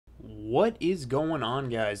What is going on,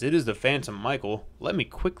 guys? It is the Phantom Michael. Let me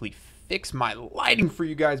quickly fix my lighting for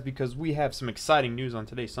you guys because we have some exciting news on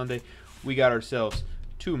today's Sunday. We got ourselves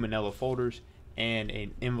two manila folders and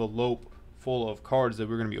an envelope full of cards that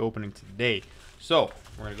we're going to be opening today. So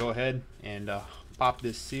we're going to go ahead and pop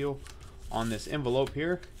this seal on this envelope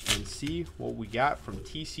here and see what we got from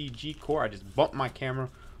TCG Core. I just bumped my camera.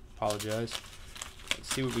 Apologize.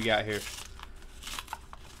 Let's see what we got here.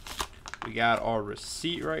 We got our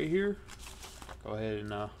receipt right here. Go ahead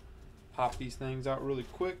and pop these things out really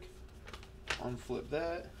quick. Unflip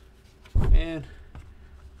that. And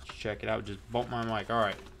check it out. Just bump my mic.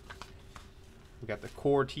 Alright. We got the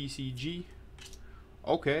Core TCG.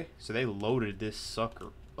 Okay. So they loaded this sucker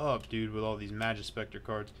up, dude, with all these Magispector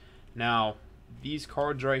cards. Now, these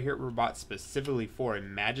cards right here were bought specifically for a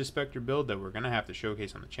Magispector build that we're going to have to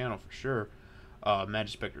showcase on the channel for sure.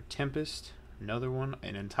 Magispector Tempest. Another one,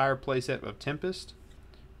 an entire playset of Tempest,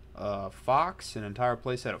 Fox, an entire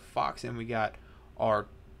playset of Fox, and we got our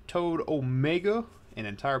Toad Omega, an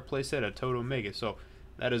entire playset of Toad Omega. So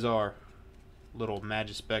that is our little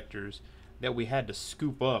Magispectors that we had to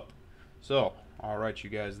scoop up. So, alright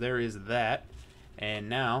you guys, there is that. And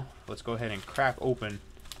now, let's go ahead and crack open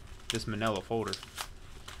this manila folder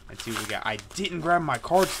and see what we got. I didn't grab my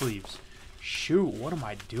card sleeves. Shoot, what am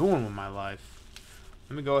I doing with my life?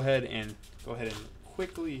 Let me go ahead and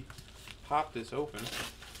quickly pop this open.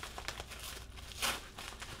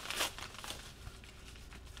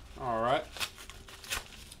 Alright.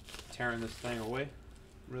 Tearing this thing away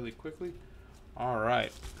really quickly.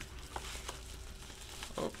 Alright.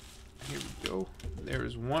 Oh, here we go.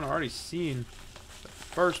 There's one. Already seen the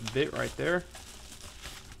first bit right there.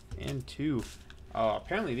 And two.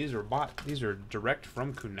 Apparently these are direct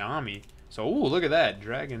from Konami. So, ooh, look at that.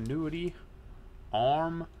 Dragonuity.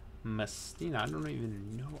 Arm Mastina. I don't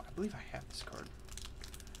even know. I believe I have this card.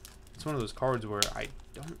 It's one of those cards where I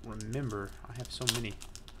don't remember. I have so many.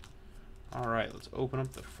 Alright, let's open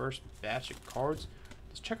up the first batch of cards.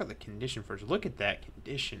 Let's check out the condition first. Look at that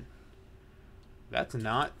condition. That's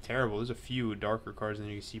not terrible. There's a few darker cards than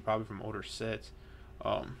you can see probably from older sets.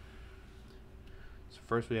 So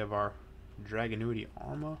first we have our Dragonuity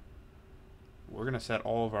Arma. We're going to set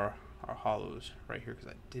all of our hollows right here because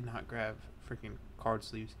I did not grab freaking card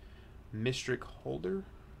sleeves. Mystric Holder,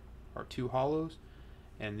 our two hollows,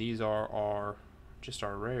 and these are just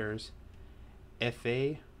our rares.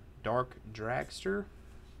 FA Dark Dragster,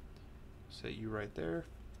 set you right there.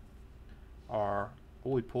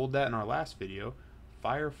 We pulled that in our last video.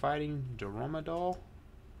 Firefighting Dromadol,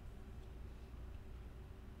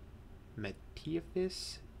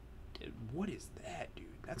 Metiaphis. What is that, dude?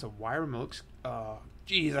 That's a Wyram. It looks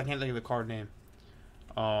geez, I can't think of the card name.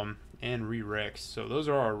 And Re-Rex. So those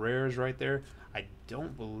are our rares right there. I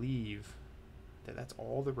don't believe that that's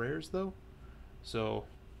all the rares though. So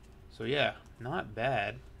yeah, not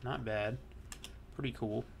bad. Not bad. Pretty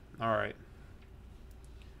cool. Alright.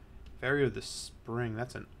 Fairy of the Spring.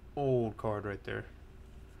 That's an old card right there.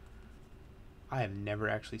 I have never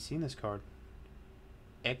actually seen this card.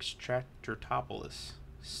 Extractortopolis.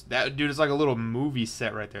 That dude is like a little movie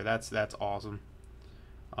set right there. That's awesome.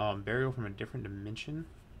 Burial from a Different Dimension.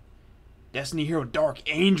 Destiny Hero Dark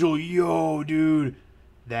Angel. Yo, dude.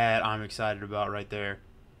 That I'm excited about right there.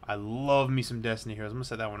 I love me some Destiny Heroes. I'm going to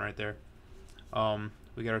set that one right there.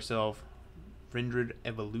 We got ourselves Rendred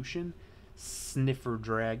Evolution. Sniffer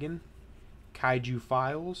Dragon. Kaiju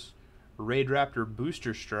Files. Raid Raptor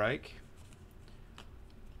Booster Strike.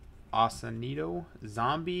 Asanito.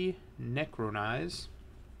 Zombie Necronize.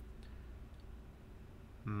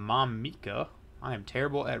 Mamika. I am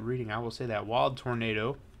terrible at reading, I will say that. Wild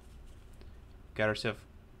Tornado. Got ourselves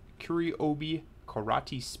Kuriobi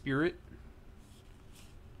Karate Spirit.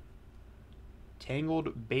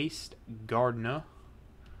 Tangled Based Gardna.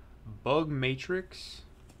 Bug Matrix.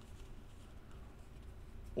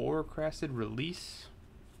 Orcrasted Release.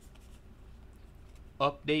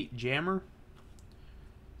 Update Jammer.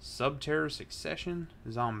 Subterra Succession.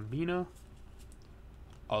 Zombina.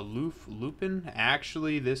 Aloof Lupin.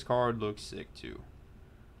 Actually, this card looks sick too.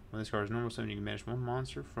 When this card is normal summon, you can banish one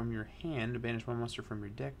monster from your hand to banish one monster from your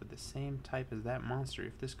deck with the same type as that monster.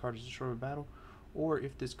 If this card is destroyed by battle, or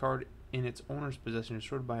if this card in its owner's possession is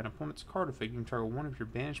destroyed by an opponent's card effect, you can target one of your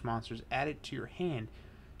banished monsters, add it to your hand.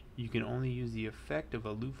 You can only use the effect of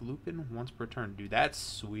Aloof Lupin once per turn. Dude, that's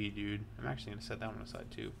sweet, dude. I'm actually going to set that one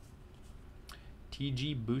aside too.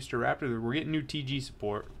 TG Booster Raptor. We're getting new TG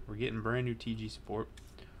support. We're getting brand new TG support.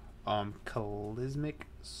 Charismatic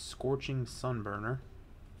Scorching Sunburner.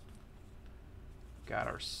 Got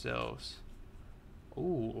ourselves,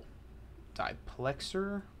 ooh,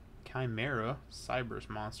 Diplexer, Chimera Cyberus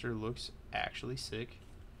monster looks actually sick.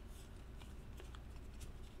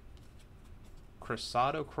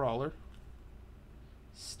 Crusado Crawler.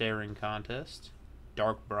 Staring Contest.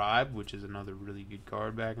 Dark Bribe, which is another really good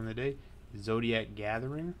card back in the day. Zodiac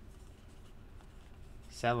Gathering.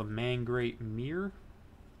 Salamangrate Mirror.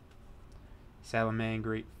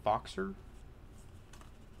 Salamangrate Foxer.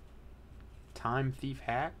 Time Thief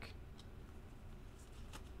Hack.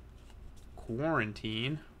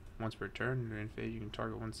 Quarantine. Once per turn, during phase, you can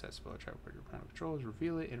target one set spell, track where your opponent controls,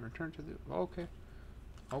 reveal it, and return to the... Okay.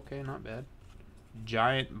 Okay, not bad.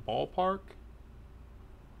 Giant Ballpark.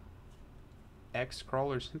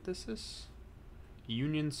 X-Crawler Synthesis.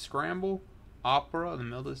 Union Scramble. Opera, the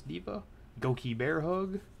Mildus Diva. Goki Bear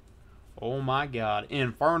Hug. Oh my god.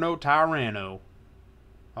 Inferno Tyranno.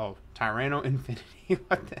 Oh, Tyranno Infinity.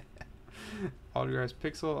 What the heck? Autographs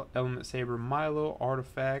Pixel. Element Saber Milo.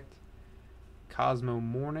 Artifact. Cosmo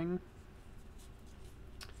Morning.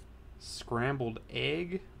 Scrambled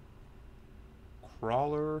Egg.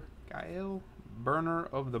 Crawler Gael. Burner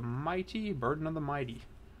of the Mighty. Burden of the Mighty.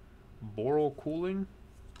 Boral Cooling.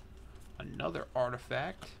 Another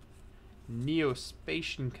artifact.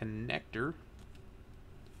 Neospatian Connector.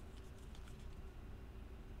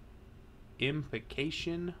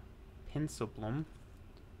 Implication Pensiplum.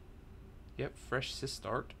 Yep, Fresh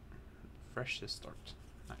Sistart. Fresh Sistart.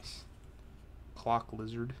 Nice. Clock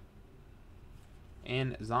Lizard.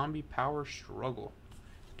 And Zombie Power Struggle.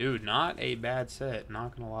 Dude, not a bad set,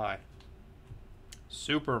 not gonna lie.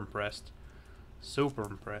 Super impressed. Super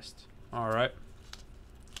impressed. Alright.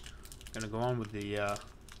 Gonna go on with the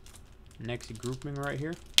next grouping right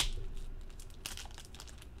here.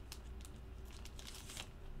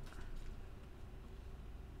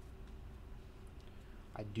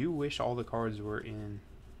 I do wish all the cards were in...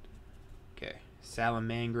 Okay.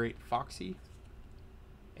 Salamangrate Foxy.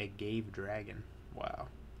 A Gave Dragon. Wow.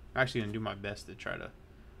 I'm actually going to do my best to try to...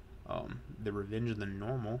 the Revenge of the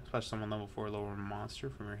Normal. Special summon level 4 lower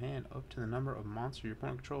monster from your hand up to the number of monsters your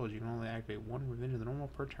opponent controls. You can only activate one Revenge of the Normal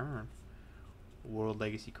per turn. World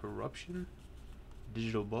Legacy Corruption.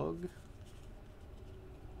 Digital Bug.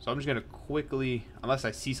 So I'm just going to quickly... Unless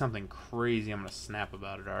I see something crazy, I'm going to snap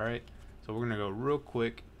about it, alright? So we're going to go real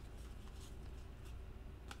quick.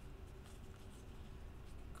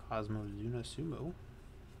 Cosmozuna Sumo.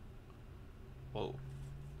 Whoa.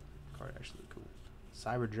 Card actually look cool.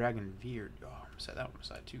 Cyber Dragon Veered. Oh, I'm going to set that one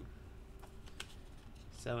aside too.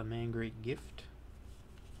 Salamangrate Gift.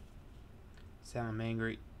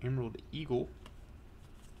 Salamangrate Emerald Eagle.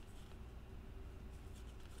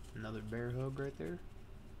 Another Bear Hug right there.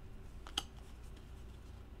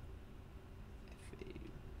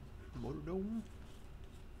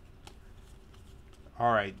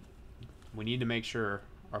 Alright, we need to make sure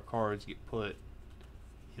our cards get put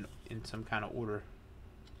in some kind of order.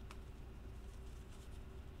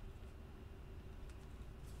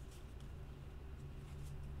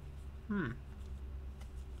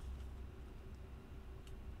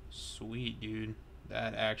 Sweet, dude.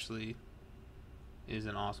 That actually is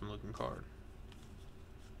an awesome looking card.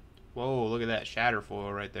 Whoa, look at that shatter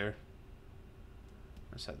foil right there.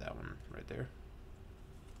 Let's set that one right there.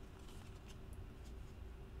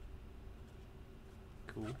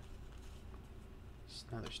 Cool. Just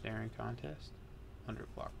another Staring Contest.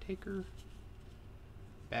 Underclock Taker.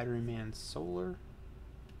 Batteryman Solar.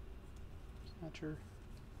 Snatcher.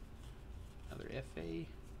 Another FA.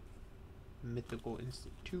 Mythical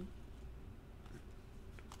Institute.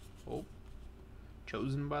 Oh.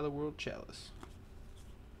 Chosen by the World Chalice.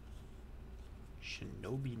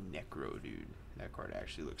 Shinobi Necro, dude. That card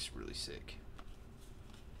actually looks really sick.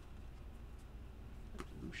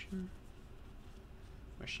 Resolution.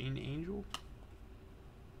 Machine Angel.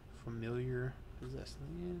 Familiar Possessed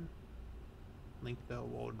Land. Link Bell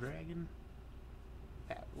Wall Dragon.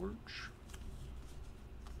 Fat Lurch.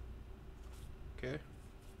 Okay.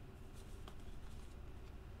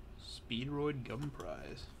 Speedroid Gum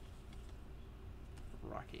Prize.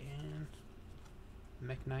 Rocky Hand.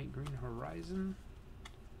 Mech Knight Green Horizon.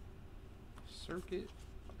 Circuit.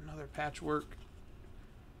 Another Patchwork.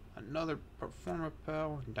 Another Performer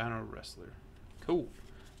Pal. Dino Wrestler. Cool.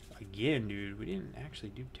 Again, dude, we didn't actually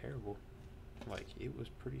do terrible. Like, it was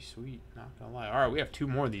pretty sweet, not gonna lie. Alright, we have 2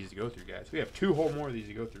 more of these to go through, guys. We have 2 whole more of these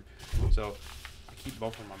to go through. So, I keep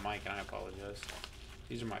bumping my mic, and I apologize.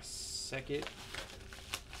 These are my second.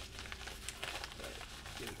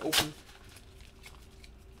 Get it open.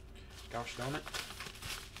 Gosh darn it.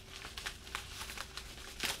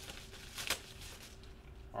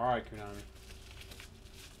 Alright, Konami.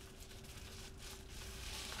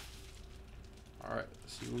 Alright,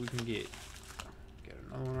 let's see what we can get. Get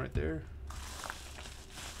Another one right there.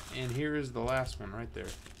 And here is the last one right there.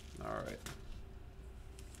 Alright.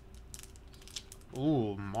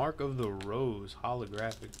 Ooh, Mark of the Rose.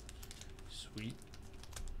 Holographic. Sweet.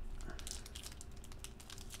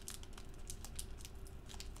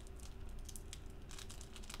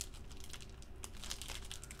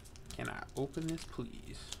 Can I open this,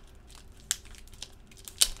 please?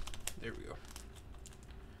 There we go.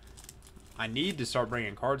 I need to start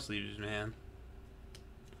bringing card sleeves, man.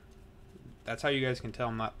 That's how you guys can tell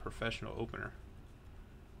I'm not a professional opener.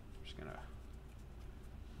 Just gonna...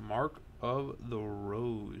 Mark of the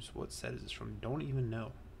Rose. What set is this from? Don't even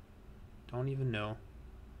know. Don't even know.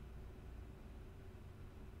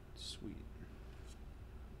 Sweet.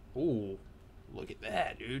 Oh, look at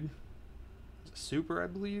that, dude. It's a super, I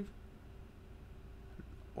believe.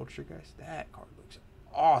 Ultra guys. That card looks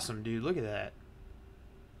awesome, dude. Look at that.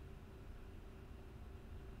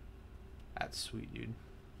 That's sweet, dude.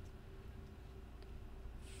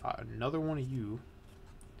 Another one of you.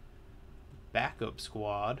 Backup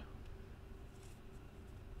squad.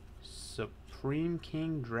 Supreme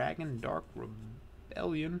King Dragon Dark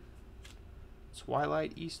Rebellion.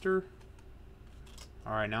 Twilight Easter.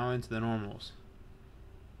 Alright, now into the normals.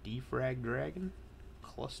 Defrag Dragon.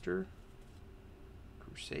 Cluster.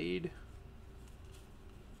 Crusade.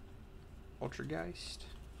 Ultrageist.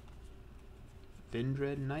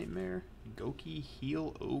 Vindred Nightmare. Goki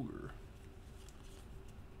Heel Ogre.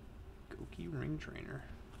 Goki Ring Trainer.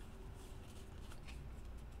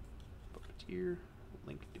 Puppeteer.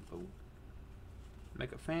 Link Devote.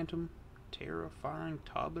 Mecha Phantom. Terrifying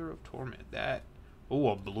Toddler of Torment. That. Oh,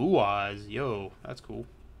 a Blue Eyes. Yo, that's cool.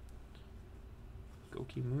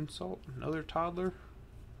 Goki Moonsault. Another Toddler.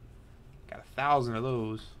 Got 1,000 of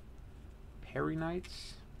those. Perry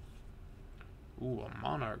Knights. Ooh, a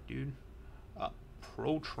Monarch, dude.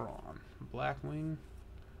 Protron. Blackwing.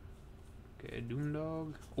 Okay,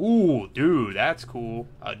 Doomdog. Ooh, dude, that's cool.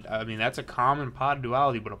 I mean, that's a common pot of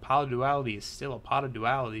duality, but a pot of duality is still a pot of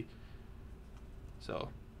duality. So,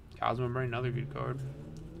 Cosmo Brain, another good card.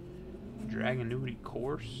 Dragonuity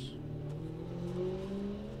Course.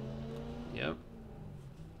 Yep.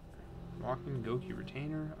 Walking Goki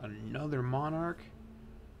Retainer. Another Monarch.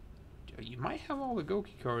 You might have all the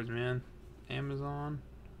Goki cards, man. Amazon.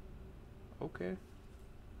 Okay.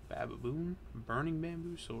 Bababoon. Burning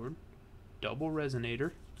Bamboo Sword. Double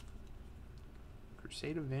Resonator.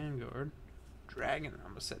 Crusade of Vanguard. Dragon. I'm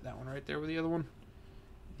going to set that one right there with the other one.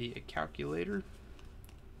 The Calculator.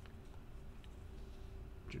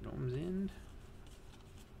 Genome's End.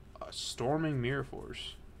 Storming Mirror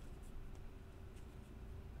Force.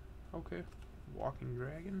 Okay. Walking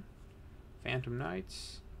Dragon. Phantom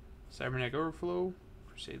Knights. Cybernetic Overflow.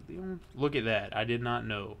 Crusade Leon. Look at that. I did not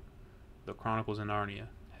know the Chronicles of Narnia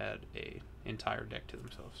had a entire deck to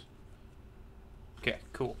themselves. Okay,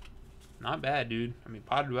 cool. Not bad, dude. I mean,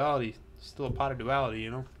 pot of duality. Still a pot of duality,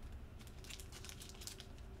 you know?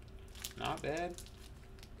 Not bad.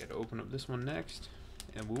 Gotta open up this one next.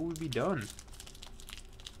 And we will be done.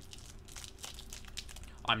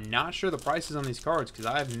 I'm not sure the prices on these cards because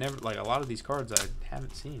I've never, like, a lot of these cards I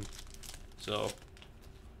haven't seen. So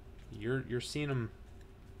you're seeing them.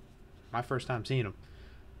 My first time seeing them.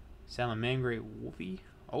 Salamangre Wolfie.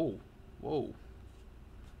 Oh, whoa.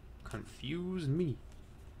 Confuse me.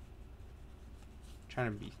 Trying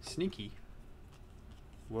to be sneaky.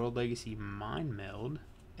 World Legacy Mind Meld.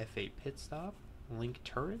 F8 Pit Stop. Link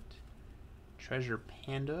Turret. Treasure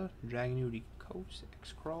Panda. Dragonuity Coast.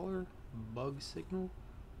 X-Crawler. Bug Signal.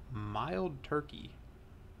 Mild Turkey.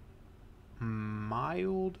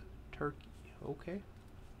 Mild Turkey. Okay.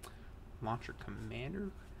 Launcher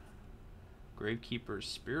Commander. Gravekeeper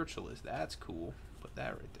Spiritualist. That's cool. Put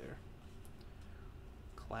that right there.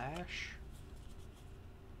 Clash.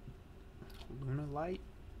 Luna Light.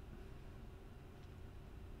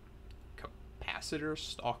 Capacitor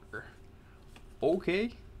Stalker.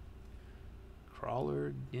 Okay.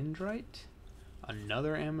 Crawler Dendrite.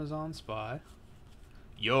 Another Amazon Spy.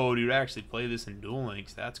 Yo, dude, I actually play this in Duel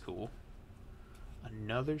Links. That's cool.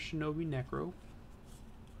 Another Shinobi Necro.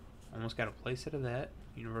 Almost got a playset of that.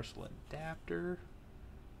 Universal Adapter.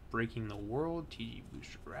 Breaking the World. TG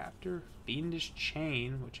Booster Raptor. Fiendish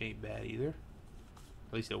Chain, which ain't bad either.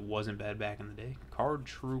 At least it wasn't bad back in the day. Card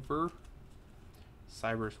Trooper.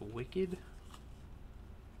 Cyber's Wicked.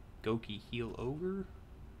 Goki Heel Ogre.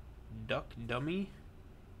 Duck Dummy.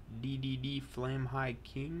 DDD Flame High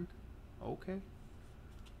King. Okay.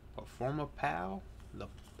 Performa Pal. The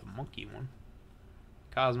monkey one.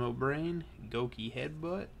 Cosmo Brain. Goki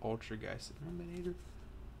Headbutt. Ultrageist Eliminator.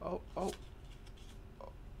 Oh.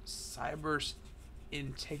 Cyber's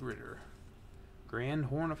Integrator. Grand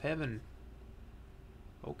Horn of Heaven.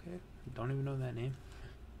 Okay. Don't even know that name.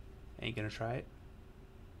 Ain't gonna try it.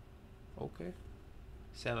 Okay.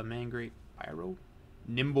 Salamangreat Pyro.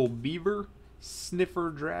 Nimble Beaver. Sniffer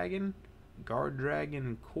Dragon. Guard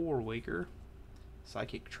Dragon Core Waker.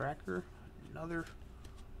 Psychic Tracker. Another.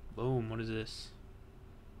 Boom. What is this?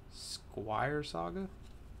 Squire Saga.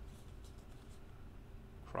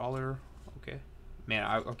 Crawler. Okay. Man,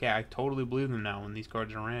 I totally believe them now when these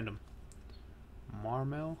cards are random.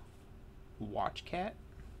 Marmel. Watch Cat.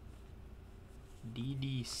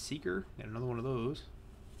 DD Seeker. Got another one of those.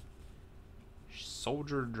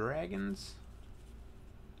 Soldier Dragons.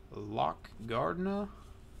 Lock Gardner.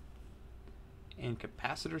 And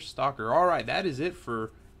Capacitor Stalker. Alright, that is it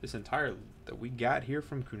for this entire that we got here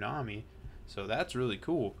from Konami. So that's really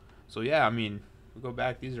cool. So yeah, I mean, we go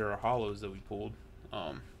back, these are our hollows that we pulled.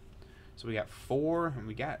 So we got 4 and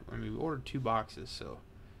we ordered 2 boxes, so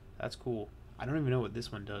that's cool. I don't even know what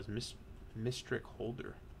this one does. Mistrick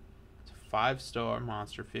Holder. It's a 5-star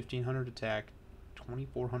monster, 1500 attack,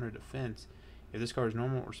 2400 defense. If this card is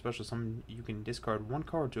normal or special summon, you can discard 1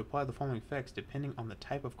 card to apply the following effects depending on the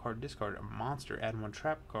type of card discard. A monster, add 1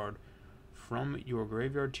 trap card from your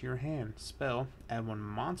graveyard to your hand. Spell, add 1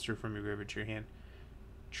 monster from your graveyard to your hand.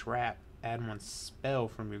 Trap, add 1 spell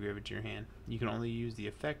from your graveyard to your hand. You can only use the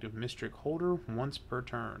effect of Mistrick Holder once per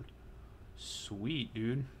turn. Sweet,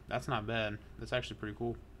 dude. That's not bad. That's actually pretty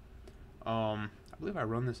cool. I believe I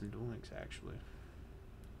run this in Duel Links, actually.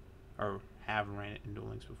 Or have ran it in Duel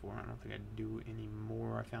Links before. I don't think I do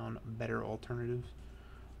anymore. I found better alternatives.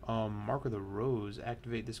 Mark of the Rose.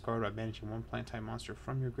 Activate this card by banishing 1 plant type monster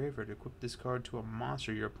from your graveyard. Equip this card to a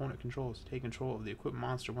monster your opponent controls. Take control of the equipped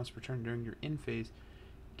monster once per turn during your end phase.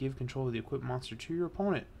 Give control of the equipped monster to your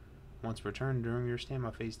opponent. Once per turn during your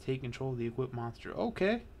standby phase, take control of the equipped monster.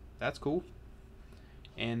 Okay, that's cool.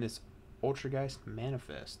 And this Ultrageist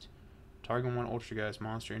Manifest. Target 1 Ultrageist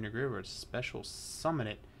monster in your graveyard. Special summon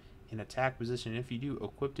it in attack position. If you do,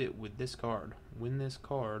 equip it with this card. When this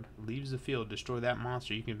card leaves the field, destroy that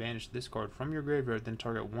monster. You can banish this card from your graveyard, then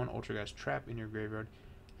target 1 Ultrageist trap in your graveyard.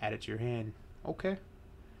 Add it to your hand. Okay,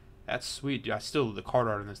 that's sweet. The card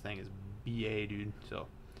art on this thing is BA, dude. So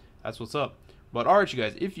that's what's up. But alright, you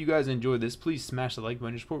guys, if you guys enjoyed this, please smash the like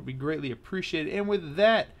button. Your support would be greatly appreciated. And with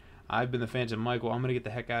that, I've been the Phantom Michael. I'm going to get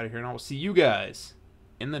the heck out of here, and I will see you guys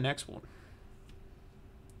in the next one.